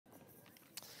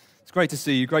It's great to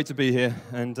see you, great to be here.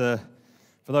 And for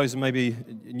those who may be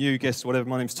new guests or whatever,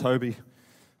 my name's Toby,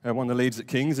 one of the leads at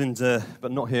King's, but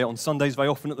not here on Sundays very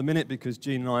often at the minute because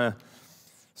Jean and I are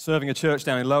serving a church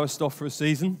down in Lowestoft for a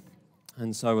season.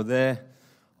 And so we're there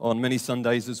on many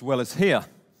Sundays as well as here.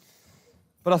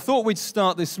 But I thought we'd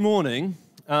start this morning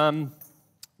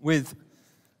with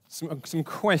some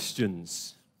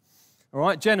questions. All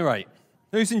right, Generate.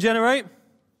 Who's in Generate?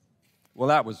 Well,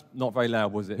 that was not very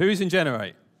loud, was it? Who's in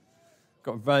Generate?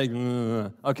 Got vague.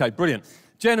 Okay, brilliant.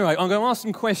 Generate. I'm going to ask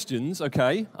some questions,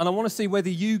 okay? And I want to see whether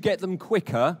you get them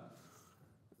quicker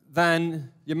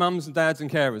than your mums and dads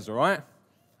and carers, all right?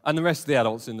 And the rest of the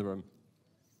adults in the room.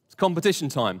 It's competition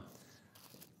time.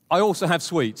 I also have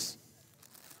sweets,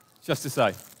 just to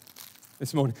say,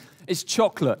 this morning. It's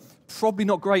chocolate. Probably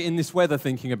not great in this weather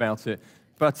thinking about it.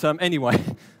 But anyway,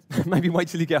 maybe wait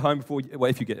till you get home before,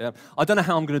 if you get there. I don't know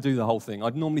how I'm going to do the whole thing.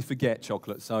 I'd normally forget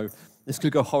chocolate, so this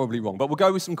could go horribly wrong. But we'll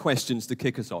go with some questions to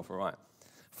kick us off, all right?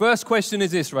 First question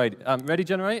is this, ready,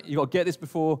 Generate? You've got to get this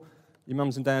before your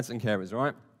mums and dads and carers, all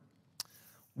right?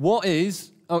 What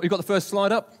is, you've got the first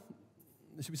slide up?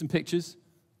 There should be some pictures.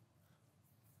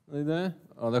 Are they there?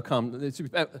 Oh, they'll come. There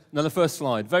should be, no, the first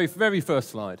slide, very, very first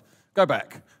slide. Go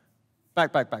back.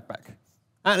 Back.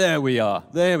 And there we are.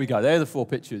 There we go. There are the four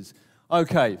pictures.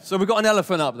 Okay, so we've got an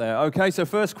elephant up there. Okay, so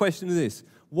first question is this.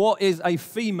 What is a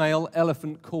female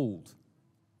elephant called?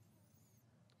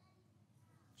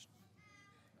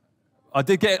 I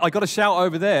got a shout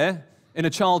over there in a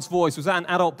child's voice. Was that an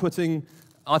adult putting,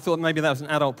 I thought maybe that was an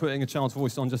adult putting a child's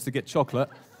voice on just to get chocolate.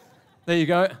 There you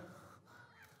go.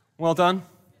 Well done.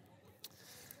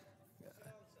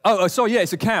 Oh, sorry, yeah,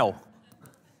 it's a cow.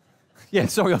 Yeah,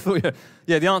 sorry, I thought,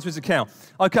 yeah, the answer is a cow.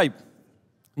 Okay,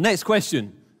 next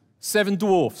question. 7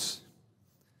 dwarfs.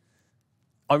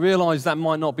 I realise that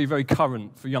might not be very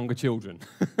current for younger children.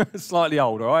 Slightly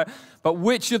old, all right? But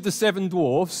which of the 7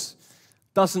 dwarfs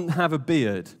doesn't have a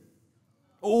beard?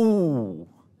 Oh.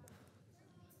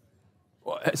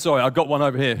 Sorry, I got one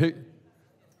over here.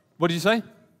 What did you say?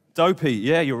 Dopey.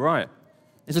 Yeah, you're right.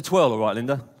 It's a twirl, all right,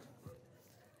 Linda?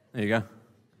 There you go.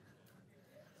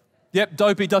 Yep,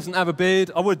 Dopey doesn't have a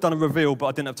beard. I would have done a reveal, but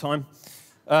I didn't have time.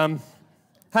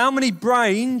 How many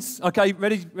brains? Okay,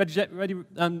 ready,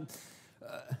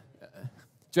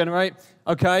 Generate.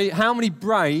 Okay, how many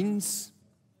brains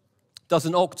does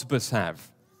an octopus have?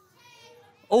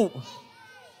 Oh.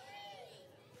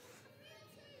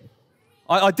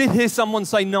 I did hear someone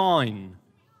say 9.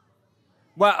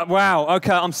 Wow,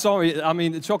 okay, I'm sorry. I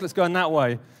mean, the chocolate's going that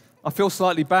way. I feel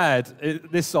slightly bad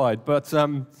this side, but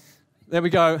there we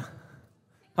go.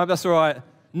 Hope that's all right.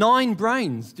 9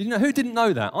 brains. Did you know? Who didn't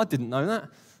know that? I didn't know that.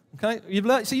 Okay, you've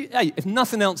learned. So, hey, if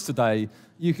nothing else today,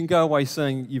 you can go away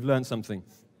saying you've learned something.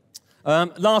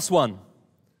 Last one.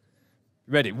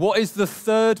 Ready? What is the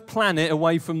 3rd planet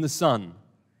away from the sun?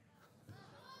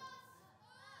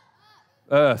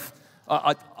 Earth.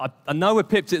 I know we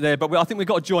pipped it there, but I think we've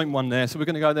got a joint one there, so we're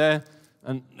going to go there,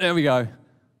 and there we go.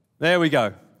 There we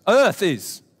go. Earth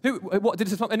is. What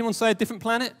did anyone say? A different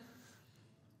planet?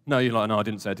 No, you're like, no, I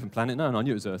didn't say a different planet. No, I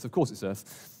knew it was Earth. Of course it's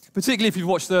Earth. Particularly if you've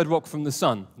watched Third Rock from the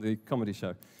Sun, the comedy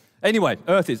show. Anyway,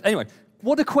 Earth is. Anyway,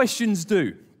 what do questions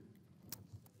do?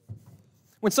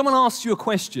 When someone asks you a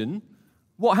question,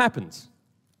 what happens?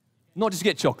 Not just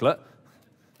get chocolate,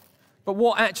 but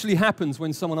what actually happens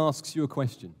when someone asks you a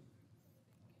question?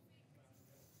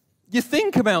 You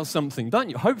think about something,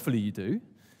 don't you? Hopefully you do.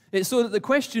 It's sort of the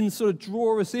questions sort of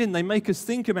draw us in. They make us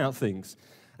think about things.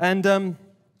 And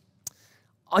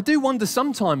I do wonder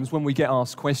sometimes when we get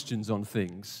asked questions on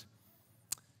things,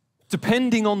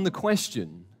 depending on the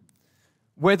question,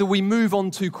 whether we move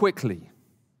on too quickly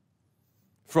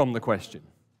from the question,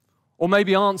 or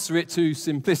maybe answer it too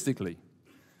simplistically,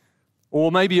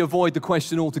 or maybe avoid the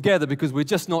question altogether because we're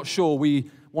just not sure we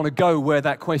want to go where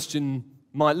that question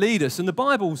might lead us. And the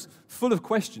Bible's full of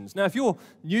questions. Now, if you're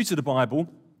new to the Bible,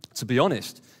 to be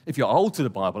honest, if you're old to the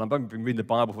Bible, I've been reading the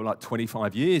Bible for like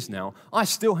 25 years now, I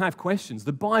still have questions.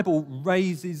 The Bible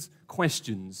raises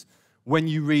questions when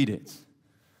you read it.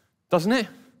 Doesn't it?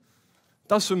 It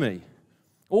does for me.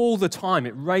 All the time,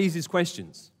 it raises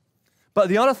questions. But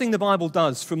the other thing the Bible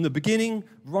does from the beginning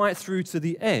right through to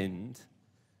the end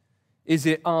is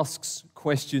it asks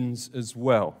questions as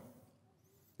well.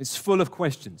 It's full of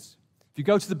questions. If you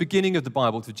go to the beginning of the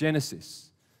Bible, to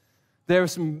Genesis, there are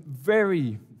some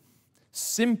very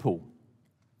simple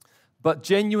but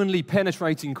genuinely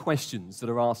penetrating questions that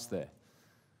are asked there.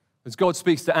 As God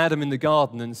speaks to Adam in the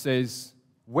garden and says,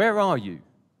 "Where are you?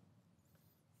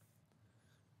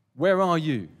 Where are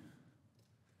you?"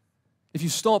 If you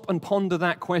stop and ponder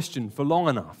that question for long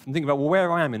enough and think about, well,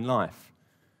 where I am in life,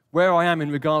 where I am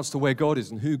in regards to where God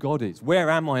is and who God is. Where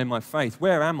am I in my faith?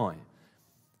 Where am I?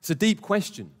 It's a deep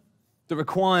question that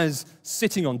requires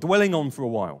sitting on, dwelling on for a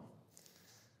while.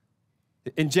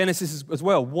 In Genesis as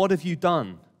well, what have you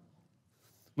done?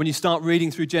 When you start reading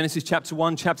through Genesis chapter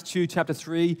 1, chapter 2, chapter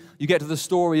 3, you get to the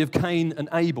story of Cain and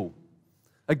Abel.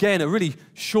 Again, a really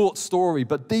short story,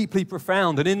 but deeply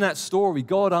profound. And in that story,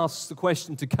 God asks the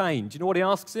question to Cain. Do you know what he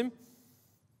asks him?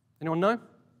 Anyone know?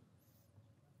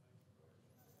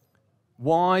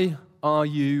 Why are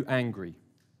you angry?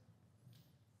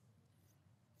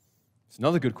 It's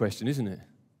another good question, isn't it?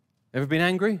 Ever been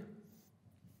angry?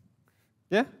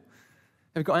 Yeah?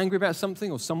 Ever got angry about something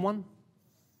or someone?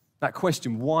 That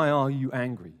question, why are you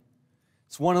angry?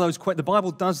 It's one of those questions. The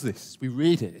Bible does this. We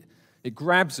read it. It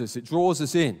grabs us. It draws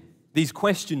us in. These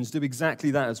questions do exactly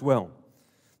that as well.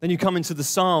 Then you come into the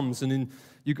Psalms, and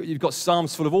you've got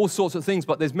Psalms full of all sorts of things,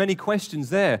 but there's many questions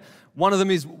there. One of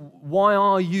them is, why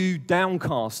are you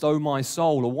downcast, O my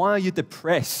soul? Or why are you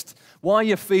depressed? Why are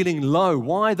you feeling low?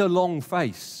 Why the long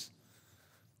face?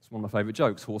 It's one of my favorite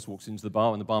jokes. Horse walks into the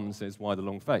bar and the barman says, why the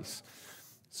long face?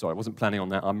 Sorry, I wasn't planning on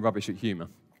that. I'm rubbish at humor.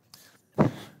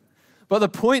 But the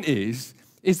point is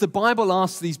the Bible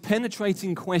asks these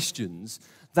penetrating questions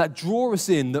that draw us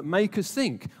in, that make us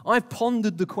think. I've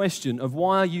pondered the question of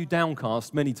why are you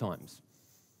downcast many times.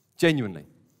 Genuinely.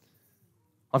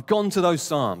 I've gone to those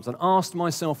Psalms and asked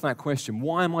myself that question.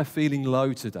 Why am I feeling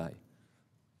low today?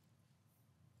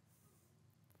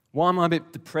 Why am I a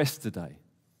bit depressed today?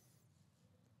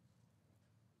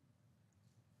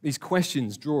 These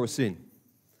questions draw us in.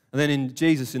 And then in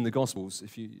Jesus in the Gospels,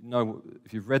 if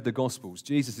you've read the Gospels,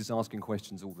 Jesus is asking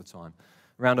questions all the time.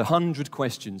 Around 100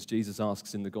 questions Jesus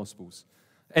asks in the Gospels.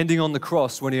 Ending on the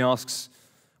cross when he asks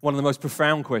one of the most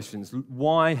profound questions,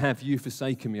 why have you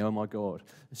forsaken me, oh my God?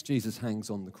 As Jesus hangs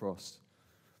on the cross.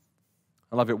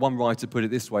 I love it. One writer put it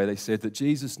this way. They said that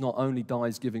Jesus not only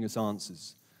dies giving us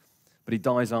answers, but he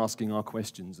dies asking our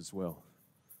questions as well.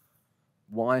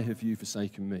 Why have you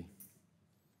forsaken me?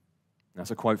 That's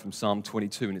a quote from Psalm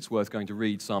 22, and it's worth going to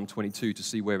read Psalm 22 to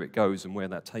see where it goes and where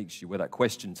that takes you, where that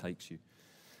question takes you.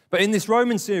 But in this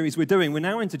Roman series we're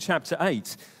now into chapter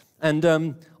 8, and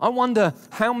I wonder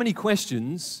how many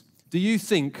questions do you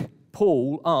think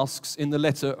Paul asks in the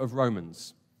letter of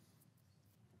Romans?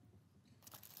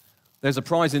 There's a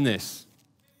prize in this.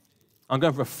 I'm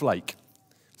going for a flake.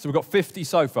 So we've got 50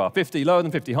 so far. 50, lower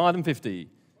than 50, higher than 50.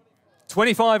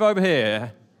 25 over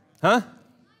here. Huh?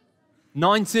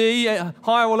 90,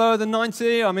 higher or lower than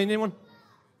 90? I mean, anyone?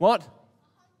 What?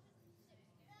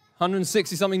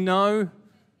 160 something? No.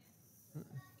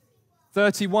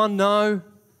 31? No.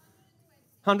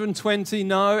 120?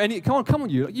 No. Come on,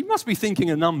 you must be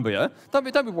thinking a number. Yeah? Don't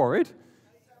be worried.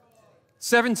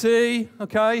 70?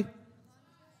 Okay.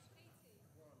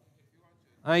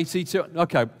 82?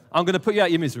 Okay. I'm going to put you out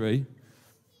of your misery.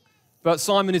 But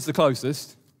Simon is the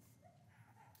closest.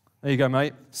 There you go,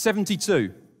 mate.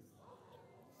 72.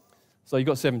 So you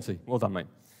got 70. Well done, mate.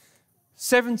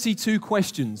 72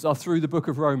 questions are through the book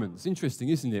of Romans. Interesting,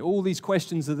 isn't it? All these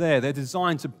questions are there. They're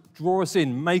designed to draw us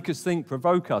in, make us think,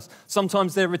 provoke us.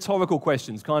 Sometimes they're rhetorical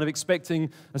questions, kind of expecting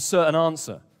a certain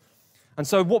answer. And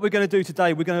so what we're going to do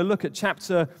today, we're going to look at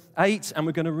chapter 8, and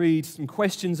we're going to read some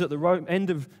questions at the end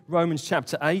of Romans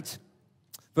chapter 8.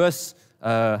 Verse, hope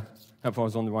I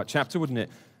was on the right chapter, wouldn't it?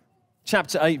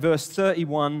 Chapter 8, verse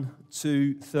 31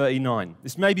 to 39.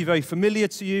 This may be very familiar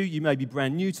to you. You may be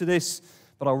brand new to this,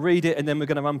 but I'll read it, and then we're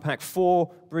going to unpack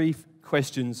 4 brief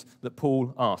questions that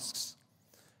Paul asks.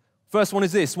 First one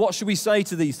is this: what should we say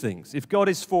to these things? If God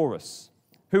is for us,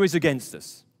 who is against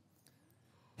us?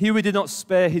 He who did not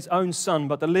spare his own son,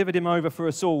 but delivered him over for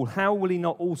us all, how will he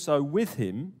not also with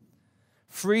him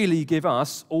freely give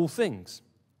us all things?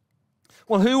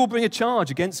 Well, who will bring a charge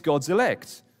against God's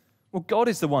elect? Well, God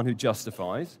is the one who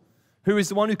justifies. Who is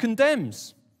the one who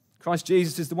condemns? Christ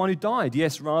Jesus is the one who died,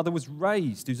 yes, rather was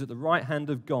raised, who's at the right hand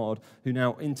of God, who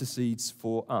now intercedes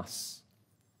for us.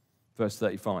 Verse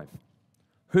 35.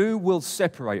 Who will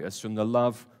separate us from the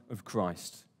love of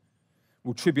Christ?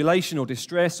 Will tribulation or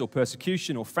distress or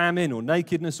persecution or famine or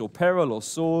nakedness or peril or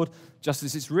sword, just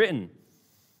as it's written?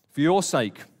 For your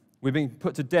sake, we're being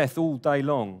put to death all day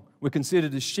long. We're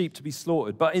considered as sheep to be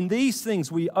slaughtered. But in these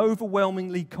things we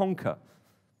overwhelmingly conquer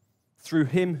through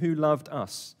him who loved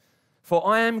us. For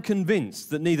I am convinced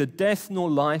that neither death nor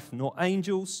life, nor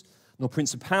angels, nor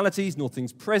principalities, nor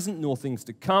things present, nor things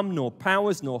to come, nor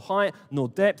powers, nor height, nor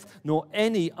depth, nor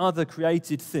any other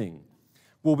created thing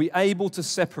will be able to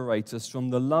separate us from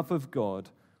the love of God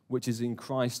which is in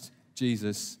Christ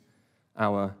Jesus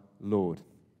our Lord.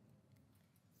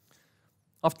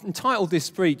 I've entitled this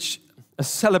preach, a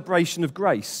celebration of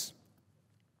grace.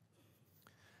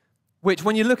 Which,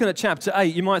 when you're looking at chapter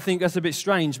 8, you might think that's a bit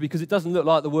strange because it doesn't look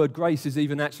like the word grace is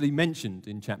even actually mentioned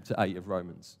in chapter 8 of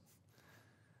Romans.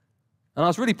 And I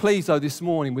was really pleased, though, this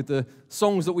morning with the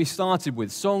songs that we started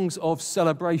with, songs of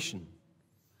celebration.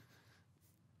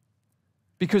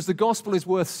 Because the gospel is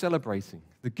worth celebrating.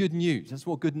 The good news, that's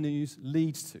what good news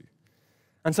leads to.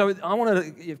 And so I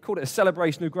want to call it a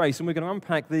celebration of grace, and we're going to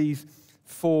unpack these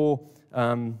four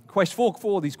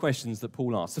of these questions that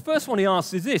Paul asks. The first one he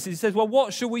asks is this. He says, well,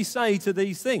 what shall we say to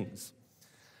these things?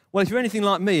 Well, if you're anything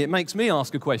like me, it makes me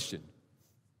ask a question.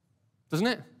 Doesn't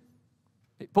it?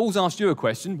 Paul's asked you a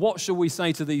question. What shall we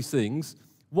say to these things?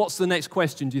 What's the next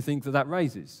question do you think that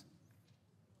raises?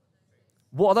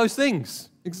 What are those things?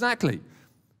 Exactly.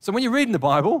 So when you're reading the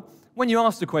Bible, when you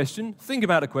ask a question, think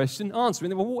about a question, answer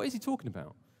it, well, what is he talking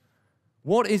about?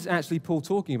 What is actually Paul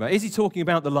talking about? Is he talking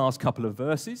about the last couple of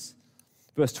verses?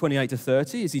 Verse 28 to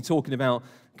 30? Is he talking about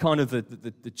kind of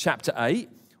the chapter 8?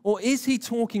 Or is he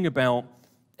talking about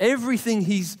everything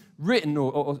he's written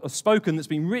or spoken that's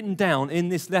been written down in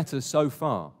this letter so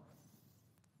far?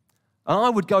 And I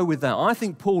would go with that. I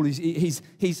think Paul he's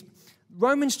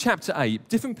Romans chapter 8,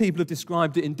 different people have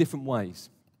described it in different ways.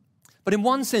 But in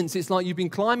one sense, it's like you've been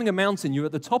climbing a mountain, you're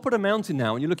at the top of the mountain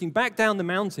now, and you're looking back down the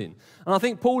mountain. And I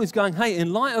think Paul is going, hey,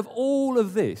 in light of all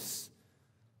of this,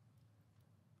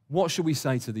 what should we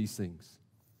say to these things?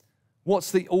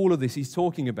 What's all of this he's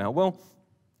talking about? Well,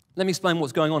 let me explain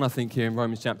what's going on, I think, here in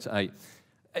Romans chapter 8.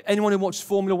 Anyone who watched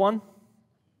Formula 1?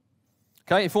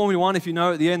 Okay, in Formula 1, if you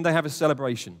know, at the end they have a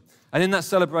celebration. And in that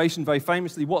celebration, very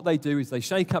famously, what they do is they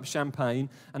shake up champagne,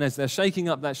 and as they're shaking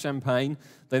up that champagne,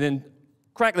 they then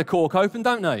crack the cork open,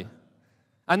 don't they?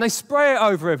 And they spray it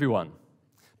over everyone.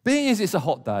 Being as it's a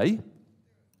hot day,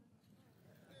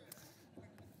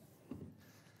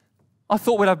 I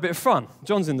thought we'd have a bit of fun.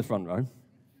 John's in the front row.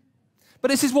 But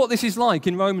this is what this is like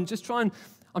in Romans. I'm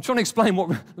trying to explain what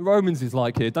the Romans is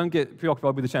like here. Don't get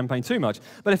preoccupied with the champagne too much.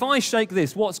 But if I shake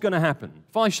this, what's going to happen?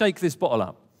 If I shake this bottle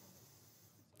up,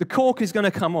 the cork is going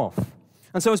to come off.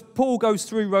 And so as Paul goes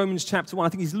through Romans chapter 1, I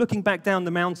think he's looking back down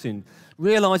the mountain,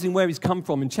 realizing where he's come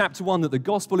from. In chapter 1, that the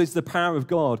gospel is the power of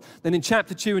God. Then in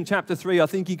chapter 2 and chapter 3, I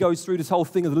think he goes through this whole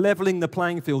thing of leveling the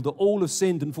playing field, that all have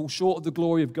sinned and fall short of the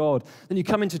glory of God. Then you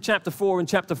come into chapter 4 and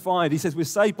chapter 5. He says we're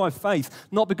saved by faith,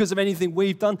 not because of anything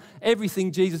we've done.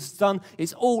 Everything Jesus has done,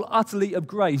 it's all utterly of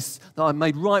grace that I'm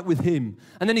made right with him.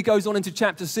 And then he goes on into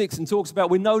chapter 6 and talks about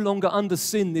we're no longer under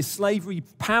sin, this slavery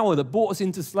power that brought us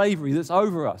into slavery that's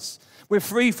over us. We're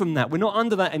free from that. We're not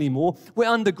under that anymore. We're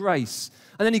under grace.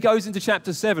 And then he goes into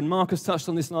chapter 7. Marcus touched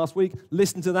on this last week.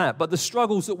 Listen to that. But the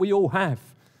struggles that we all have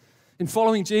in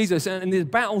following Jesus and the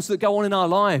battles that go on in our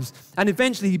lives. And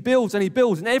eventually he builds and he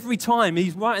builds. And every time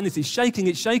he's writing this, he's shaking,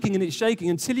 it's shaking, and it's shaking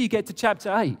until you get to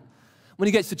chapter 8. When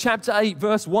he gets to chapter 8,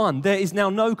 verse 1, there is now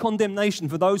no condemnation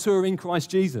for those who are in Christ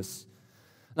Jesus.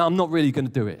 Now, I'm not really going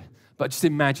to do it, but just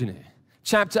imagine it.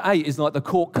 Chapter 8 is like the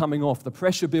cork coming off, the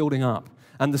pressure building up.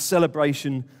 And the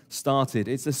celebration started.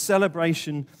 It's a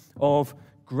celebration of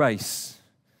grace.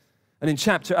 And in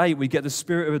chapter 8, we get the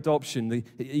spirit of adoption.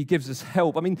 He gives us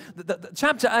help. I mean,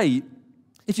 chapter 8,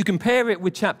 if you compare it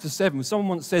with chapter 7, someone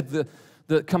once said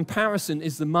that comparison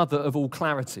is the mother of all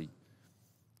clarity.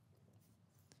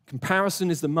 Comparison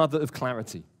is the mother of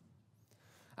clarity.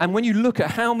 And when you look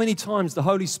at how many times the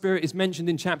Holy Spirit is mentioned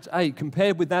in chapter 8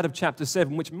 compared with that of chapter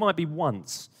 7, which might be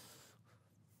once,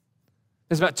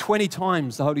 there's about 20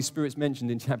 times the Holy Spirit's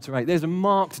mentioned in chapter 8. There's a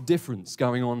marked difference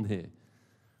going on here.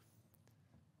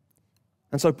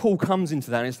 And so Paul comes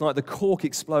into that, and it's like the cork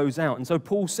explodes out. And so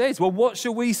Paul says, well, what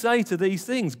shall we say to these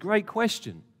things? Great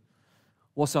question.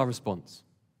 What's our response?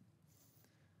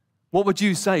 What would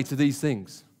you say to these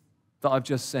things that I've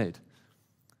just said?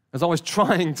 As I was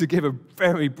trying to give a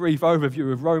very brief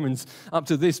overview of Romans up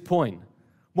to this point,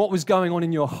 what was going on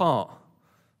in your heart?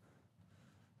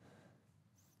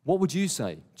 What would you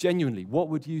say? Genuinely, what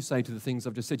would you say to the things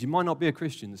I've just said? You might not be a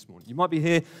Christian this morning. You might be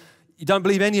here, you don't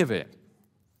believe any of it.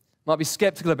 Might be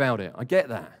skeptical about it. I get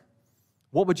that.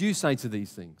 What would you say to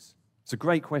these things? It's a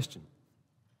great question.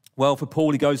 Well, for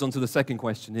Paul, he goes on to the second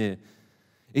question here.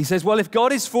 He says, well, if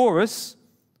God is for us,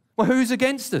 well, who's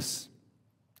against us?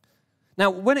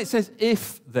 Now, when it says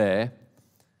if there,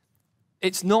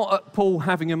 it's not Paul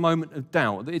having a moment of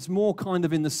doubt. It's more kind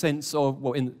of in the sense of,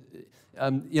 well,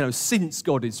 since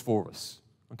God is for us.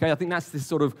 Okay, I think that's the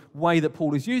sort of way that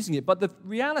Paul is using it. But the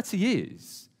reality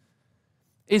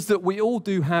is that we all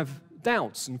do have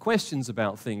doubts and questions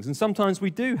about things. And sometimes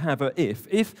we do have a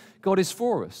if God is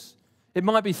for us. It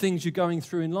might be things you're going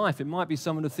through in life. It might be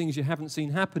some of the things you haven't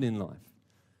seen happen in life.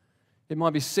 It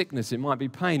might be sickness, it might be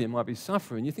pain, it might be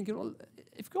suffering. You're thinking, well,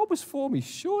 if God was for me,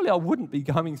 surely I wouldn't be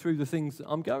going through the things that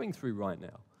I'm going through right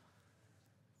now.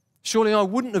 Surely I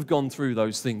wouldn't have gone through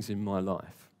those things in my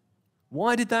life.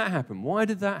 Why did that happen? Why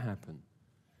did that happen?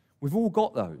 We've all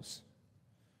got those.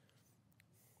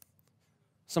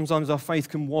 Sometimes our faith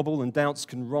can wobble and doubts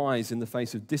can rise in the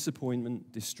face of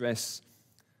disappointment, distress,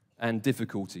 and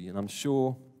difficulty. And I'm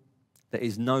sure there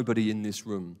is nobody in this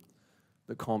room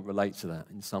that can't relate to that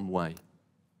in some way.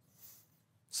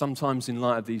 Sometimes in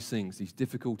light of these things, these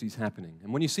difficulties happening.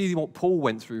 And when you see what Paul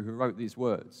went through who wrote these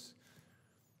words,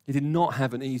 he did not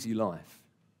have an easy life.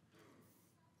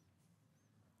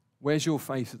 Where's your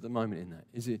faith at the moment in that?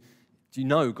 Do you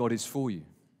know God is for you?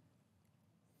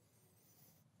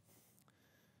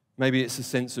 Maybe it's a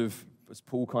sense of, as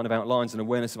Paul kind of outlines, an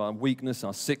awareness of our weakness,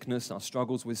 our sickness, our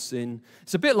struggles with sin.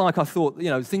 It's a bit like I thought,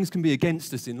 things can be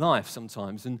against us in life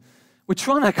sometimes, and we're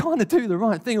trying to kind of do the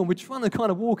right thing, and we're trying to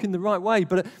kind of walk in the right way,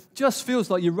 but it just feels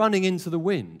like you're running into the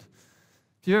wind.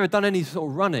 If you've ever done any sort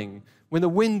of running, when the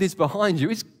wind is behind you,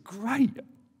 it's great.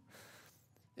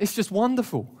 It's just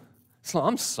wonderful. It's like,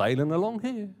 I'm sailing along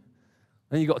here.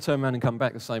 Then you've got to turn around and come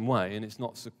back the same way, and it's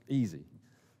not so easy.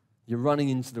 You're running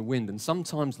into the wind, and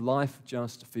sometimes life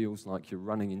just feels like you're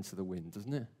running into the wind,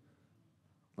 doesn't it?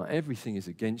 Like everything is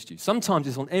against you. Sometimes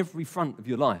it's on every front of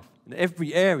your life. In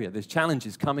every area, there's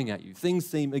challenges coming at you. Things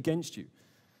seem against you.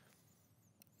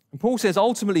 And Paul says,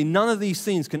 ultimately, none of these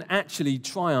things can actually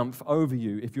triumph over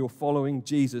you if you're following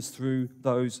Jesus through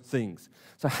those things.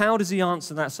 So how does he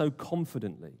answer that so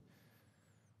confidently?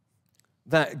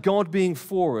 That God being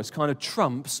for us kind of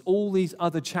trumps all these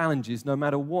other challenges, no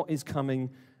matter what is coming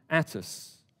at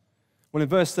us. Well, in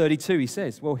verse 32, he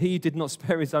says, well, he did not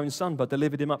spare his own son, but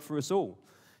delivered him up for us all.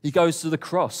 He goes to the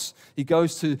cross. He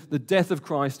goes to the death of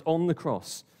Christ on the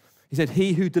cross. He said,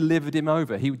 he who delivered him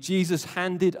over. Jesus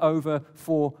handed over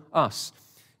for us.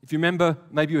 If you remember,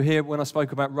 maybe you were here when I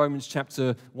spoke about Romans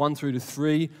chapter 1 through to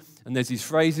 3, and there's these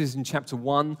phrases in chapter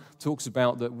 1, talks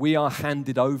about that we are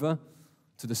handed over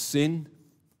to the sin.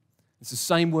 It's the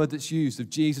same word that's used of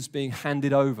Jesus being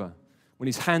handed over. When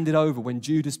he's handed over, when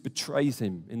Judas betrays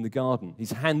him in the garden,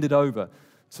 he's handed over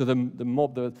to the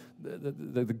mob,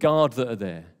 the guard that are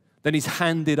there. Then he's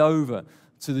handed over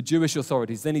to the Jewish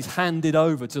authorities. Then he's handed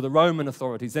over to the Roman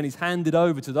authorities. Then he's handed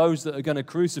over to those that are going to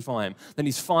crucify him. Then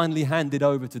he's finally handed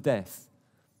over to death.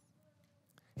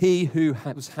 He who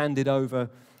was handed over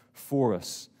for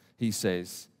us, he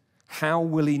says, how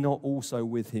will he not also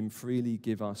with him freely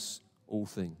give us all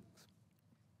things?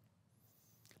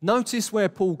 Notice where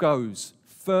Paul goes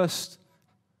first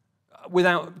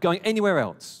without going anywhere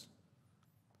else.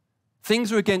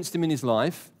 Things are against him in his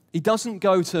life. He doesn't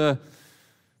go to,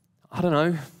 I've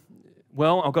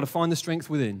got to find the strength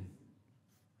within.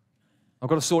 I've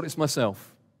got to sort it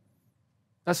myself.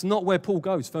 That's not where Paul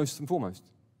goes first and foremost.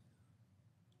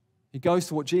 He goes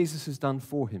to what Jesus has done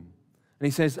for him. And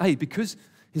he says, because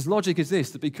his logic is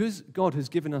this, that because God has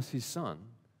given us his son,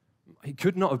 he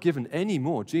could not have given any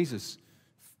more, Jesus,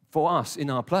 for us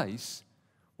in our place.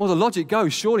 Well, the logic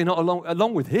goes, surely not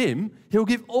along with him, he'll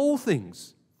give all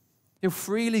things. He'll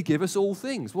freely give us all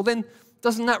things. Well, then,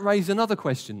 doesn't that raise another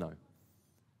question, though?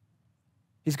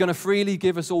 He's going to freely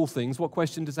give us all things. What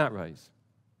question does that raise?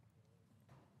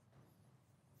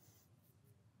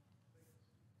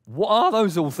 What are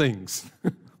those all things?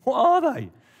 What are they?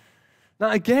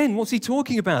 Now, again, what's he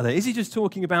talking about there? Is he just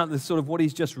talking about the sort of what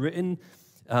he's just written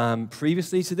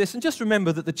previously to this? And just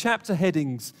remember that the chapter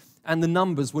headings and the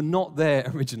numbers were not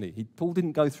there originally. Paul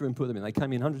didn't go through and put them in. They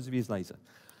came in hundreds of years later,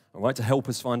 all right, to help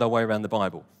us find our way around the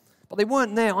Bible. But they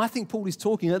weren't there. I think Paul is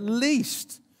talking at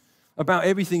least about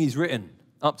everything he's written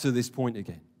up to this point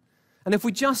again. And if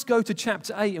we just go to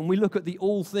chapter 8 and we look at the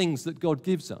all things that God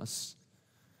gives us,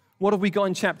 what have we got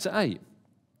in chapter 8?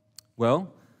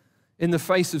 Well, in the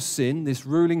face of sin, this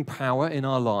ruling power in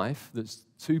our life that's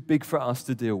too big for us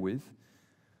to deal with,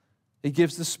 he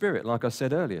gives the Spirit, like I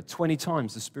said earlier. 20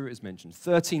 times the Spirit is mentioned.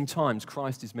 13 times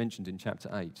Christ is mentioned in chapter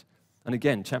 8. And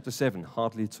again, chapter 7,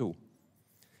 hardly at all.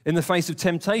 In the face of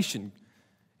temptation,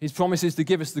 his promise is to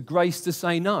give us the grace to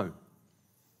say no.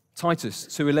 Titus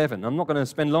 2:11. I'm not going to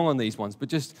spend long on these ones, but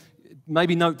just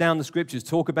maybe note down the scriptures.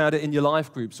 Talk about it in your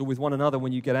life groups or with one another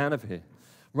when you get out of here.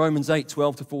 Romans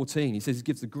 8:12-14. He says he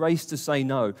gives the grace to say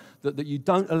no, that you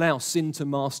don't allow sin to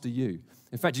master you.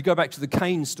 In fact, you go back to the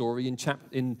Cain story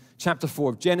in chapter 4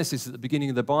 of Genesis at the beginning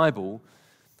of the Bible,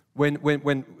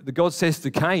 when the God says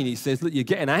to Cain, he says, look, you're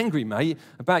getting angry, mate,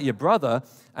 about your brother,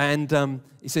 and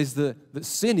he says that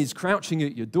sin is crouching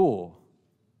at your door.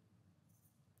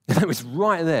 It was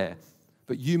right there,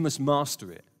 but you must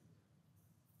master it.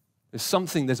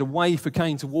 There's a way for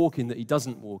Cain to walk in that he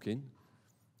doesn't walk in.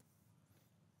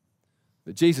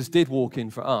 But Jesus did walk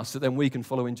in for us, so then we can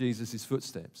follow in Jesus'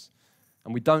 footsteps.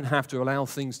 And we don't have to allow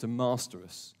things to master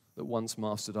us that once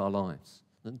mastered our lives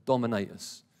and dominate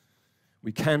us.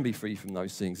 We can be free from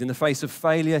those things. In the face of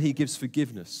failure, he gives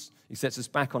forgiveness. He sets us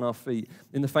back on our feet.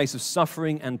 In the face of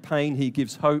suffering and pain, he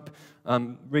gives hope.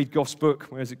 Read Goff's book.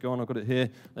 Where's it gone? I've got it here.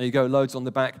 There you go, loads on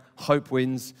the back. Hope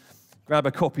wins. Grab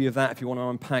a copy of that if you want to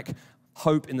unpack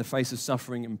hope in the face of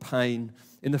suffering and pain.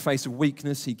 In the face of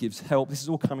weakness, he gives help. This is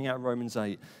all coming out of Romans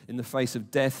 8. In the face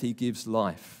of death, he gives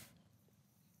life.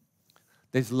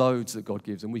 There's loads that God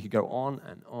gives, and we could go on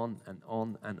and on and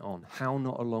on and on. How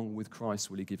not along with Christ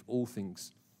will he give all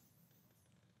things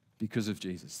because of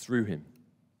Jesus, through him?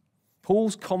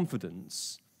 Paul's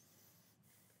confidence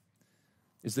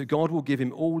is that God will give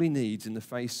him all he needs in the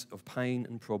face of pain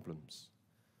and problems.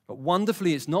 But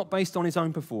wonderfully, it's not based on his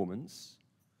own performance.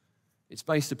 It's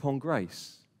based upon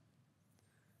grace.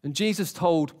 And Jesus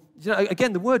told,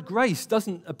 again, the word grace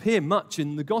doesn't appear much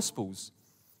in the Gospels.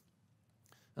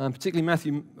 Particularly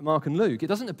Matthew, Mark, and Luke. It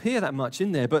doesn't appear that much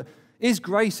in there, but is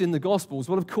grace in the Gospels?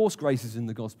 Well, of course grace is in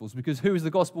the Gospels, because who is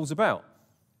the Gospels about?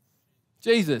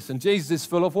 Jesus, and Jesus is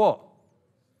full of what?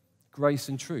 Grace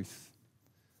and truth.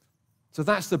 So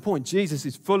that's the point. Jesus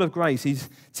is full of grace. He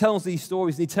tells these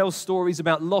stories, and he tells stories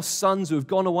about lost sons who have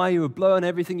gone away, who have blown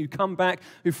everything, who come back,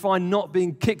 who find not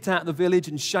being kicked out of the village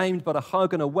and shamed, but a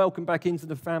hug and a welcome back into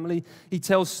the family. He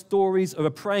tells stories of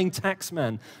a praying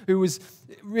taxman who was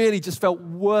really just felt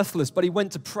worthless, but he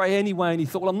went to pray anyway, and he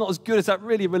thought, well, I'm not as good as that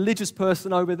really religious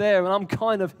person over there, and I'm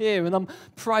kind of here, and I'm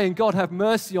praying, God, have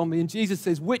mercy on me. And Jesus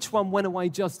says, which one went away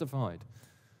justified?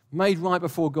 Made right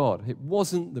before God. It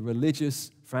wasn't the religious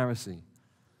Pharisee.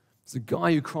 It's the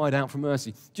guy who cried out for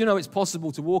mercy. Do you know it's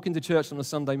possible to walk into church on a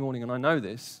Sunday morning, and I know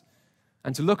this,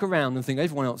 and to look around and think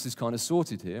everyone else is kind of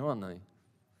sorted here, aren't they?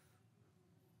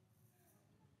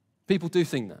 People do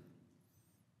think that.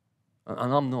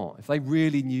 And I'm not. If they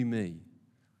really knew me.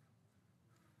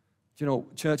 Do you know,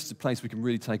 church is a place we can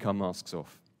really take our masks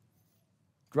off.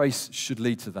 Grace should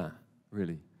lead to that,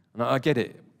 really. And I get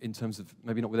it in terms of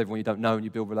maybe not with everyone you don't know and you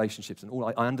build relationships and all.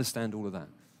 I understand all of that.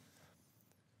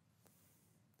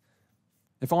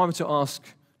 If I were to ask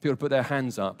people to put their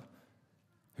hands up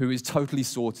who is totally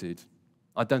sorted,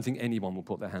 I don't think anyone will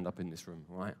put their hand up in this room,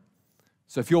 right?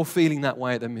 So if you're feeling that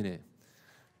way at the minute,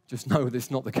 just know that it's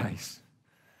not the case.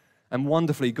 And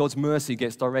wonderfully, God's mercy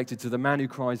gets directed to the man who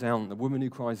cries out and the woman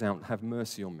who cries out, have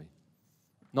mercy on me.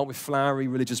 Not with flowery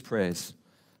religious prayers,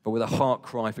 but with a heart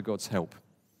cry for God's help.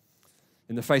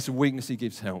 In the face of weakness, he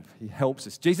gives help. He helps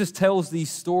us. Jesus tells these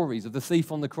stories of the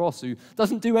thief on the cross who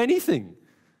doesn't do anything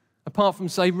apart from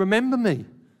say, remember me.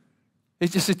 He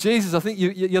just said, Jesus, I think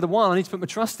you're the one I need to put my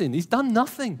trust in. He's done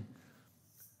nothing.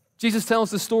 Jesus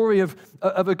tells the story of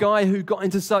a guy who got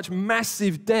into such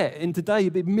massive debt in today,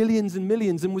 millions and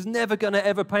millions, and was never going to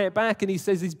ever pay it back. And he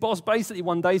says his boss basically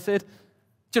one day said,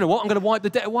 do you know what? I'm going to wipe the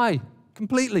debt away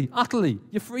completely, utterly.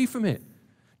 You're free from it.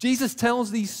 Jesus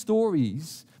tells these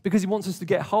stories because he wants us to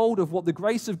get hold of what the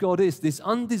grace of God is, this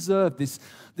undeserved, this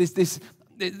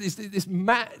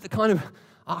kind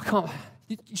of,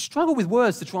 you struggle with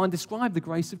words to try and describe the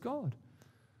grace of God.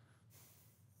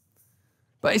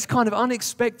 But it's kind of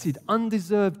unexpected,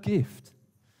 undeserved gift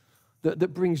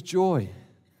that brings joy.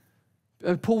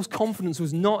 Paul's confidence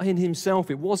was not in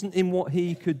himself. It wasn't in what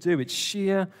he could do. It's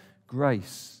sheer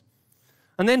grace.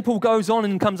 And then Paul goes on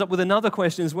and comes up with another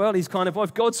question as well. He's kind of, well,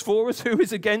 if God's for us, who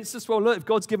is against us? Well, look, if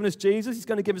God's given us Jesus, he's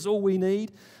going to give us all we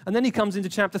need. And then he comes into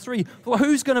chapter 3. Well,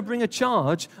 who's going to bring a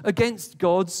charge against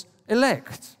God's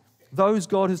elect? Those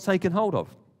God has taken hold of.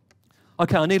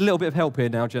 Okay, I need a little bit of help here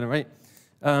now, Generate.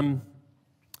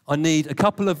 I need a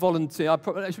couple of volunteers.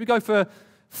 Should we go for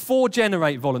 4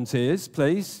 Generate volunteers,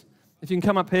 please? If you can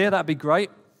come up here, that'd be great.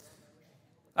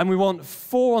 And we want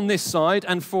 4 on this side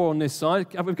and 4 on this side.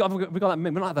 We've got that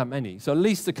many. We don't have that many. So at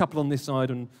least a couple on this side.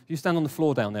 And if you stand on the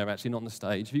floor down there, actually, not on the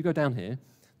stage. If you go down here,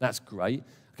 that's great.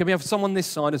 Can we have someone this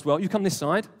side as well? You come this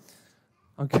side.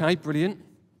 Okay, brilliant.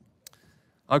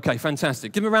 Okay,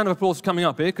 fantastic. Give them a round of applause for coming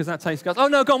up here, because that takes guts. Oh,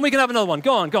 no, go on. We can have another one.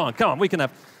 Go on. Come on. We can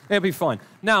have. It'll be fine.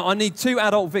 Now, I need 2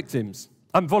 adult victims.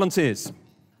 Volunteers.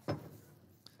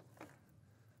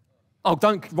 Oh,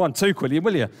 don't run too quickly,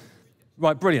 will you?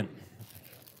 Right, brilliant.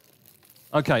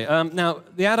 Okay, now,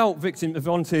 the adult victim, the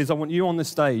volunteers, I want you on the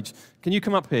stage. Can you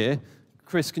come up here?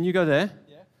 Chris, can you go there?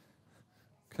 Yeah.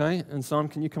 Okay, and Simon,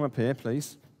 can you come up here,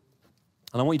 please?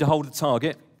 And I want you to hold the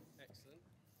target. Excellent.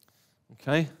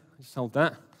 Okay, just hold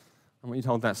that. I want you to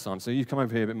hold that, Simon. So you come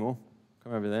over here a bit more.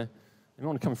 Come over there. You might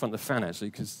want to come in front of the fan,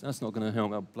 actually, because that's not going to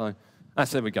help. That'll blow.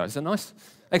 There we go. Is that nice?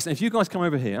 Excellent. If you guys come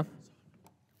over here,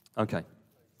 okay.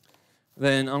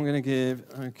 Then I'm going to give,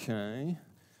 okay.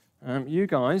 You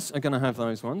guys are going to have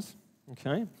those ones,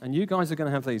 okay? And you guys are going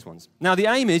to have these ones. Now, the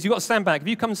aim is you've got to stand back. If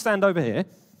you come and stand over here,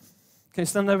 can you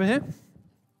stand over here?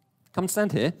 Come and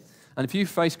stand here. And if you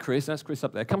face Chris, that's Chris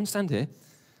up there, come and stand here.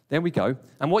 There we go.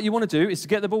 And what you want to do is to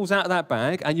get the balls out of that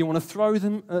bag and you want to throw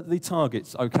them at the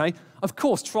targets, okay? Of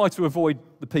course, try to avoid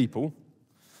the people.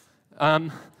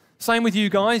 Same with you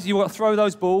guys. You want to throw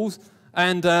those balls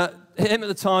and hit them at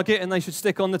the target and they should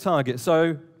stick on the target.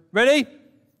 So, ready?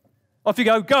 Off you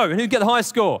go. Go. And who get the highest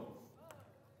score?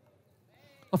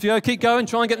 Off you go. Keep going.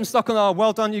 Try and get them stuck on. Oh,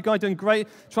 well done. You guys doing great.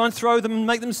 Try and throw them and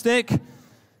make them stick.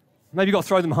 Maybe you've got to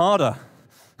throw them harder.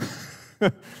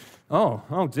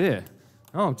 Oh dear.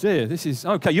 Oh dear. This is,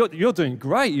 okay, you're doing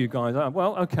great, you guys.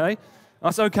 Well, okay.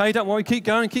 That's okay. Don't worry. Keep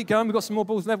going. Keep going. We've got some more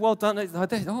balls left. Well done.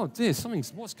 Oh dear.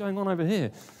 What's going on over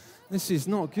here? This is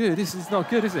not good. This is not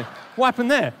good, is it? What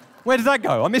happened there? Where did that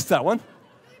go? I missed that one.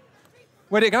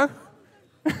 Where did it go?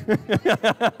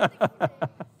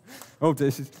 Oh,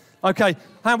 this is... Okay,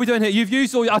 how are we doing here? You've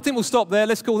used all... I think we'll stop there.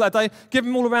 Let's call that a day. Give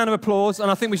them all a round of applause,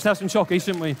 and I think we should have some chockies,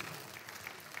 shouldn't we?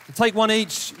 Take one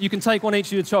each. You can take one each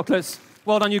of your chocolates.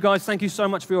 Well done, you guys. Thank you so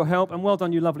much for your help, and well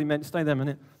done, you lovely men. Stay there a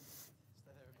minute.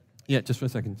 Yeah, just for a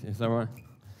second. Is that all right?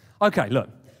 Okay, look.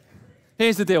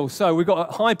 Here's the deal. So we've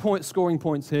got high scoring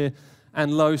points here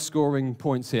and low scoring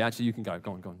points here. Actually, you can go.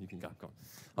 Go on. You can go.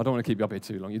 I don't want to keep you up here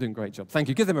too long. You're doing a great job. Thank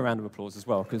you. Give them a round of applause as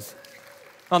well, because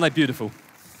aren't they beautiful?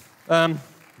 There's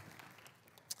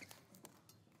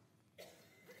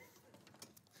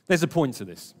a point to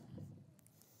this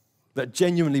that I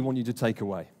genuinely want you to take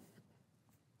away.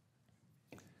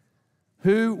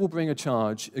 Who will bring a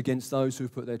charge against those who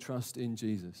have put their trust in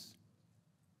Jesus?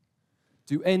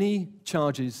 Do any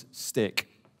charges stick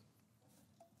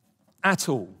at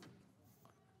all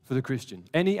for the Christian?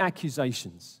 Any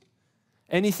accusations?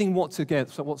 Anything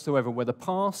whatsoever, whether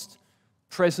past,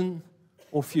 present,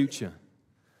 or future?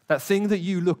 That thing that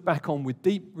you look back on with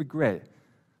deep regret,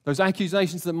 those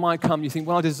accusations that might come, you think,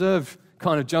 well, I deserve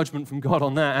kind of judgment from God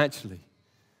on that, actually.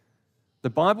 The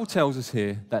Bible tells us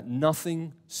here that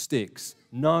nothing sticks.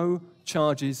 No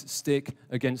charges stick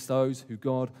against those who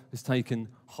God has taken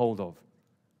hold of.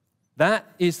 That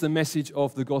is the message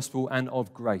of the gospel and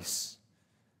of grace.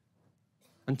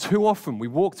 And too often we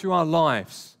walk through our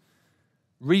lives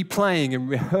replaying and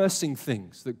rehearsing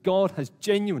things that God has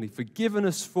genuinely forgiven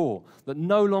us for, that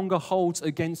no longer holds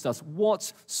against us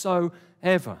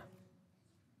whatsoever.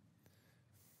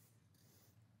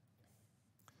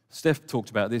 Steph talked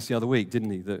about this the other week,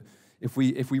 didn't he? That if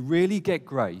we really get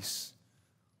grace,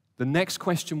 the next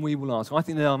question we will ask, I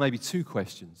think there are maybe two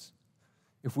questions.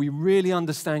 If we really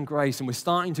understand grace and we're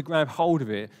starting to grab hold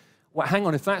of it, well, hang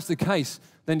on, if that's the case,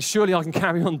 then surely I can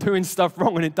carry on doing stuff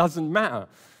wrong and it doesn't matter.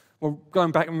 Well,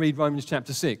 going back and read Romans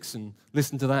chapter 6 and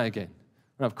listen to that again.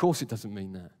 And of course it doesn't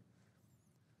mean that.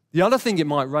 The other thing it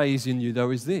might raise in you,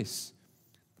 though, is this,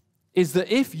 is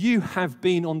that if you have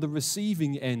been on the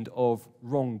receiving end of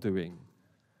wrongdoing,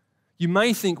 you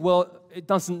may think, well, it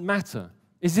doesn't matter.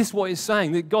 Is this what it's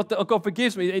saying? That God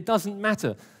forgives me, it doesn't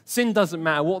matter. Sin doesn't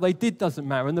matter, what they did doesn't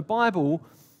matter. And the Bible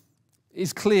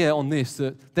is clear on this,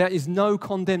 that there is no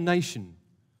condemnation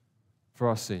for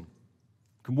our sin.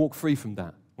 We can walk free from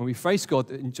that. When we face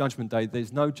God in Judgment Day,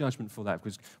 there's no judgment for that.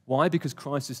 Why? Because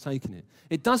Christ has taken it.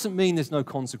 It doesn't mean there's no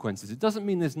consequences. It doesn't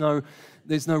mean there's no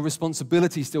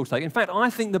responsibility still to take. In fact, I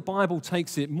think the Bible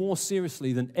takes it more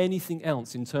seriously than anything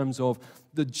else in terms of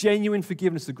the genuine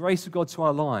forgiveness, the grace of God to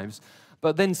our lives.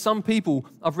 But then some people,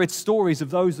 I've read stories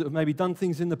of those that have maybe done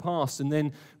things in the past and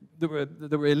then that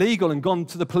were illegal and gone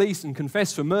to the police and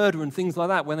confessed for murder and things like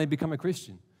that when they become a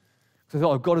Christian. So they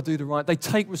thought, I've got to do the right. They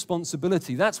take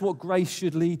responsibility. That's what grace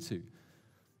should lead to.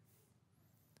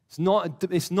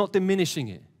 It's not diminishing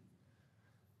it.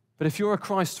 But if you're a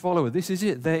Christ follower, this is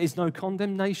it. There is no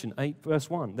condemnation. 8 verse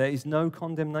 1. There is no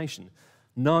condemnation.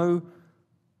 No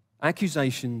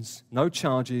accusations, no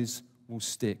charges will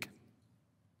stick.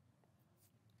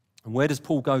 And where does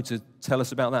Paul go to tell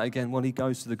us about that again? Well, he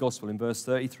goes to the gospel in verse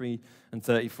 33 and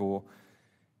 34.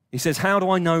 He says, how do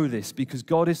I know this? Because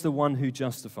God is the one who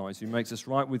justifies, who makes us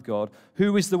right with God.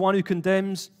 Who is the one who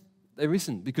condemns? There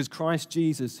isn't, because Christ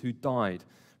Jesus, who died,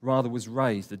 rather was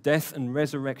raised. The death and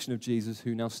resurrection of Jesus,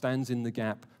 who now stands in the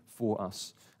gap for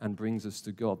us and brings us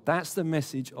to God. That's the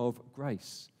message of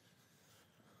grace.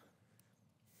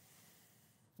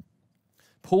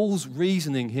 Paul's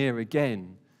reasoning here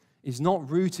again is not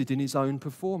rooted in his own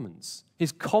performance.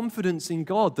 His confidence in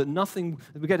God that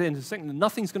we get it in a second,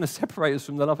 nothing's going to separate us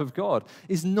from the love of God,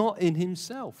 is not in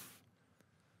himself.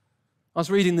 I was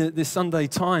reading the Sunday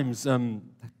Times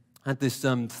had this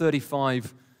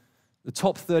the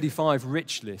top 35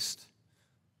 rich list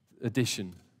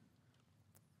edition.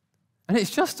 And it's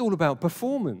just all about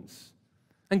performance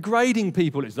and grading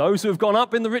people. It's those who have gone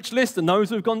up in the rich list and those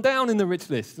who have gone down in the rich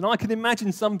list. And I can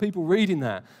imagine some people reading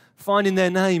that, finding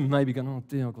their name, maybe going, oh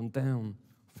dear, I've gone down.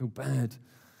 I feel bad.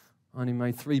 I only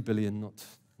made 3 billion, not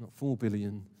 4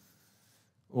 billion.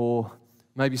 Or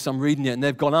maybe some reading it and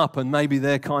they've gone up and maybe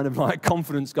their kind of like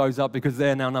confidence goes up because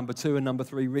they're now number 2 and number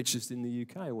 3 richest in the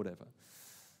UK or whatever.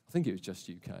 I think it was just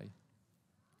UK.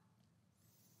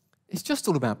 It's just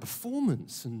all about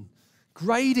performance and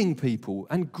grading people,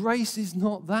 and grace is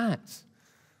not that.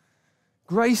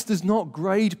 Grace does not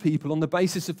grade people on the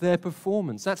basis of their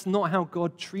performance. That's not how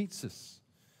God treats us.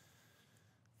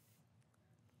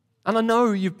 And I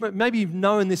know maybe you've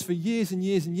known this for years and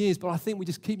years and years, but I think we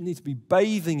just need to be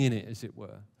bathing in it, as it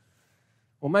were.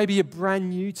 Or maybe you're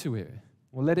brand new to it.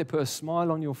 Well, let it put a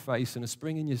smile on your face and a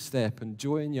spring in your step and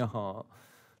joy in your heart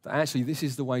that actually this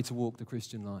is the way to walk the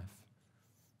Christian life.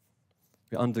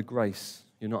 You're under grace.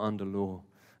 You're not under law.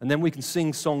 And then we can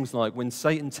sing songs like, when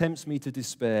Satan tempts me to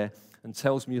despair and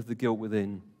tells me of the guilt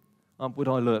within, up would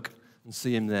I look and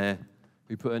see him there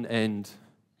who put an end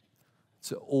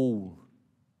to all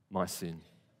my sin.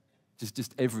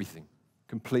 Just everything,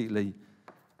 completely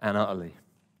and utterly.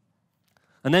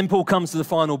 And then Paul comes to the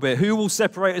final bit. Who will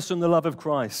separate us from the love of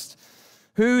Christ?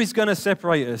 Who is going to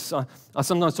separate us? I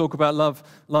sometimes talk about love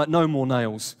like no more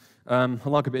nails. I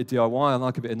like a bit of DIY. I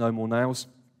like a bit of no more nails.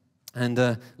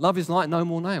 And love is like no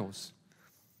more nails.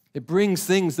 It brings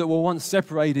things that were once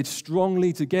separated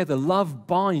strongly together. Love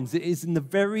binds. It is in the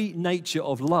very nature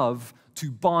of love to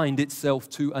bind itself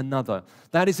to another.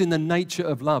 That is in the nature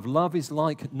of love. Love is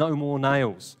like no more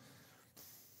nails.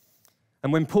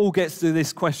 And when Paul gets to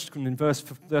this question in verse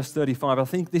 35, I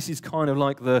think this is kind of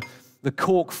like the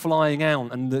cork flying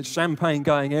out and the champagne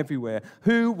going everywhere.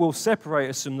 Who will separate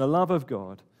us from the love of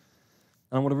God?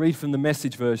 And I want to read from the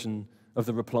Message version of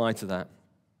the reply to that.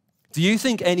 Do you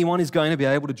think anyone is going to be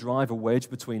able to drive a wedge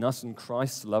between us and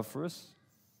Christ's love for us?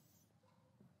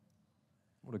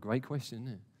 What a great question,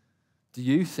 isn't it? Do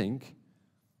you think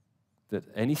that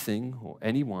anything or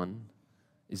anyone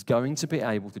is going to be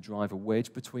able to drive a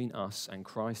wedge between us and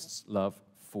Christ's love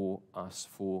for us,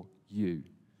 for you?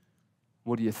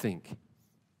 What do you think?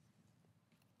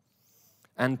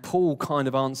 And Paul kind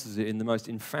of answers it in the most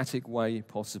emphatic way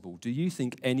possible. Do you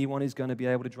think anyone is going to be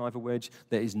able to drive a wedge?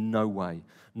 There is no way.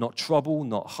 Not trouble,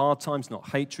 not hard times, not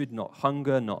hatred, not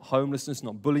hunger, not homelessness,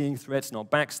 not bullying threats,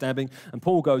 not backstabbing. And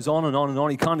Paul goes on and on and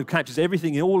on. He kind of captures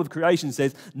everything in all of creation and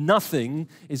says, nothing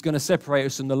is going to separate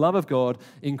us from the love of God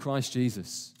in Christ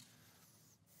Jesus.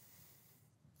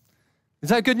 Is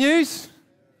that good news?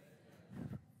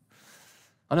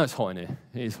 I know it's hot in here.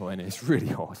 It is hot in here. It's really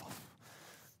hot.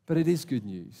 But it is good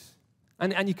news.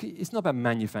 And it's not about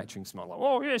manufacturing smart, like,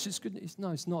 oh, yes, it's good news.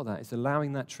 No, it's not that. It's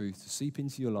allowing that truth to seep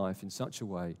into your life in such a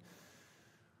way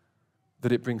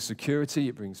that it brings security,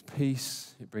 it brings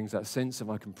peace, it brings that sense of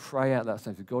I can pray out that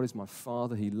sense of God is my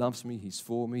Father, He loves me, He's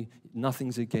for me,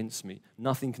 nothing's against me,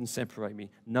 nothing can separate me,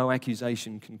 no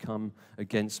accusation can come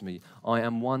against me. I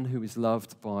am one who is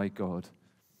loved by God.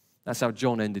 That's how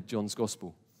John ended John's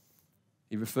gospel.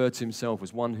 He referred to himself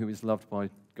as one who is loved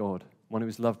by God, one who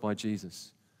is loved by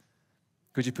Jesus.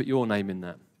 Could you put your name in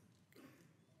that?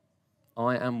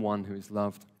 I am one who is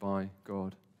loved by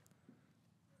God.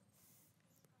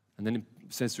 And then it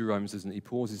says through Romans, doesn't it? He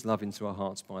pours his love into our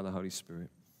hearts by the Holy Spirit.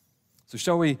 So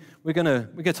shall we? We're going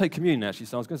to take communion, actually.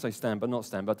 So I was going to say stand, but not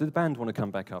stand. But did the band want to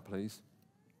come back up, please?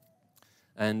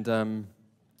 And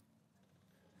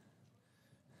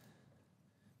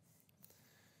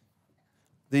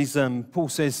these Paul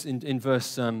says in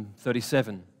verse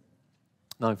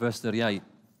 38,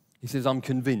 he says, I'm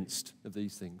convinced of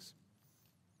these things.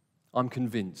 I'm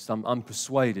convinced. I'm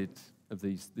persuaded of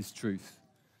this truth.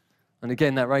 And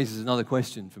again, that raises another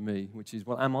question for me, which is,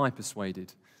 well, am I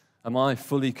persuaded? Am I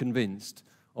fully convinced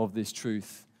of this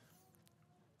truth?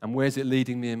 And where's it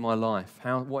leading me in my life?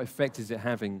 What effect is it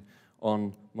having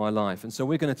on my life? And so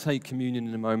we're going to take communion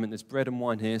in a moment. There's bread and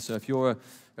wine here. So if you're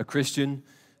a Christian,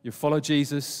 you follow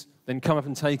Jesus, then come up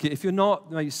and take it. If you're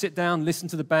not, you sit down, listen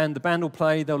to the band. The band will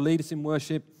play. They'll lead us in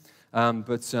worship.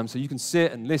 So you can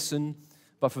sit and listen.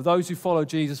 But for those who follow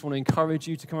Jesus, I want to encourage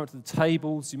you to come up to the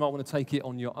tables. You might want to take it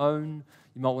on your own.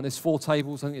 You might want, there's 4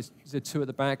 tables. I think there's 2 at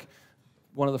the back,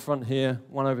 1 at the front here,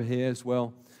 1 over here as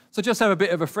well. So just have a bit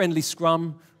of a friendly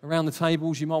scrum around the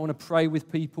tables. You might want to pray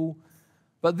with people.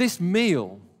 But this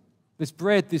meal, this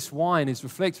bread, this wine is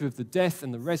reflective of the death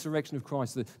and the resurrection of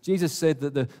Christ. Jesus said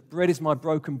that the bread is my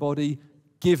broken body,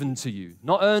 given to you.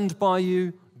 Not earned by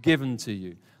you, given to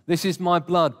you. This is my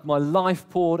blood, my life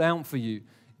poured out for you,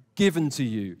 given to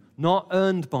you, not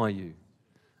earned by you.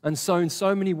 And so in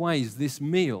so many ways, this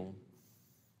meal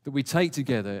that we take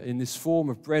together in this form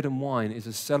of bread and wine is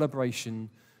a celebration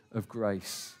of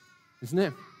grace, isn't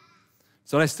it?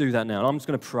 So let's do that now. I'm just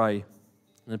going to pray,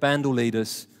 and the band will lead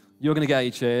us. You're going to get out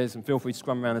your chairs, and feel free to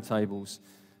scrum around the tables,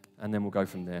 and then we'll go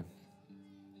from there.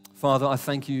 Father, I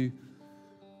thank you.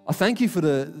 I thank you for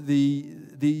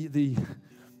the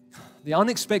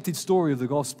unexpected story of the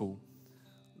gospel,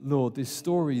 Lord. This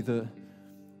story that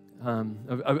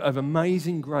of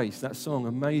amazing grace. That song,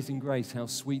 "Amazing Grace," how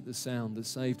sweet the sound that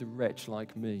saved a wretch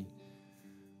like me.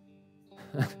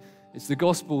 It's the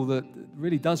gospel that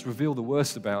really does reveal the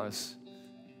worst about us,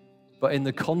 but in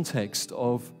the context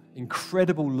of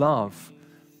incredible love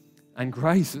and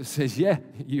grace that says, yeah,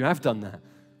 you have done that.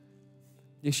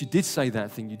 Yes, you did say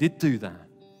that thing. You did do that.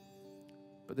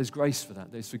 But there's grace for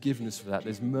that. There's forgiveness for that.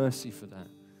 There's mercy for that.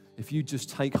 If you just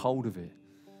take hold of it.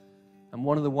 And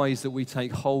one of the ways that we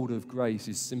take hold of grace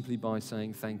is simply by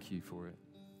saying thank you for it.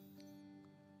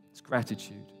 It's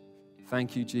gratitude.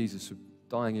 Thank you, Jesus, for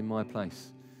dying in my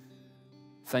place.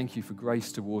 Thank you for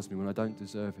grace towards me when I don't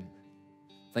deserve it.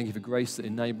 Thank you for grace that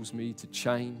enables me to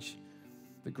change,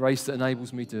 the grace that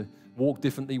enables me to walk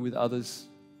differently with others.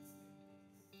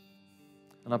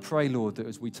 And I pray, Lord, that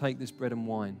as we take this bread and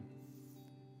wine,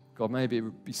 God, maybe it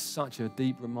would be such a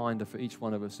deep reminder for each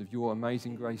one of us of your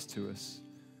amazing grace to us,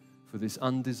 for this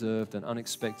undeserved and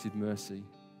unexpected mercy.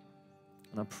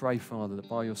 And I pray, Father, that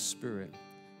by your Spirit,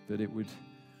 that it would,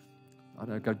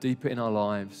 go deeper in our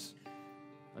lives.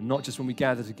 And not just when we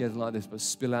gather together like this, but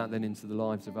spill out then into the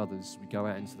lives of others as we go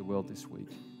out into the world this week.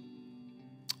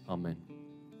 Amen.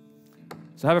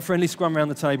 So have a friendly scrum around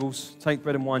the tables. Take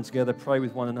bread and wine together. Pray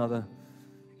with one another.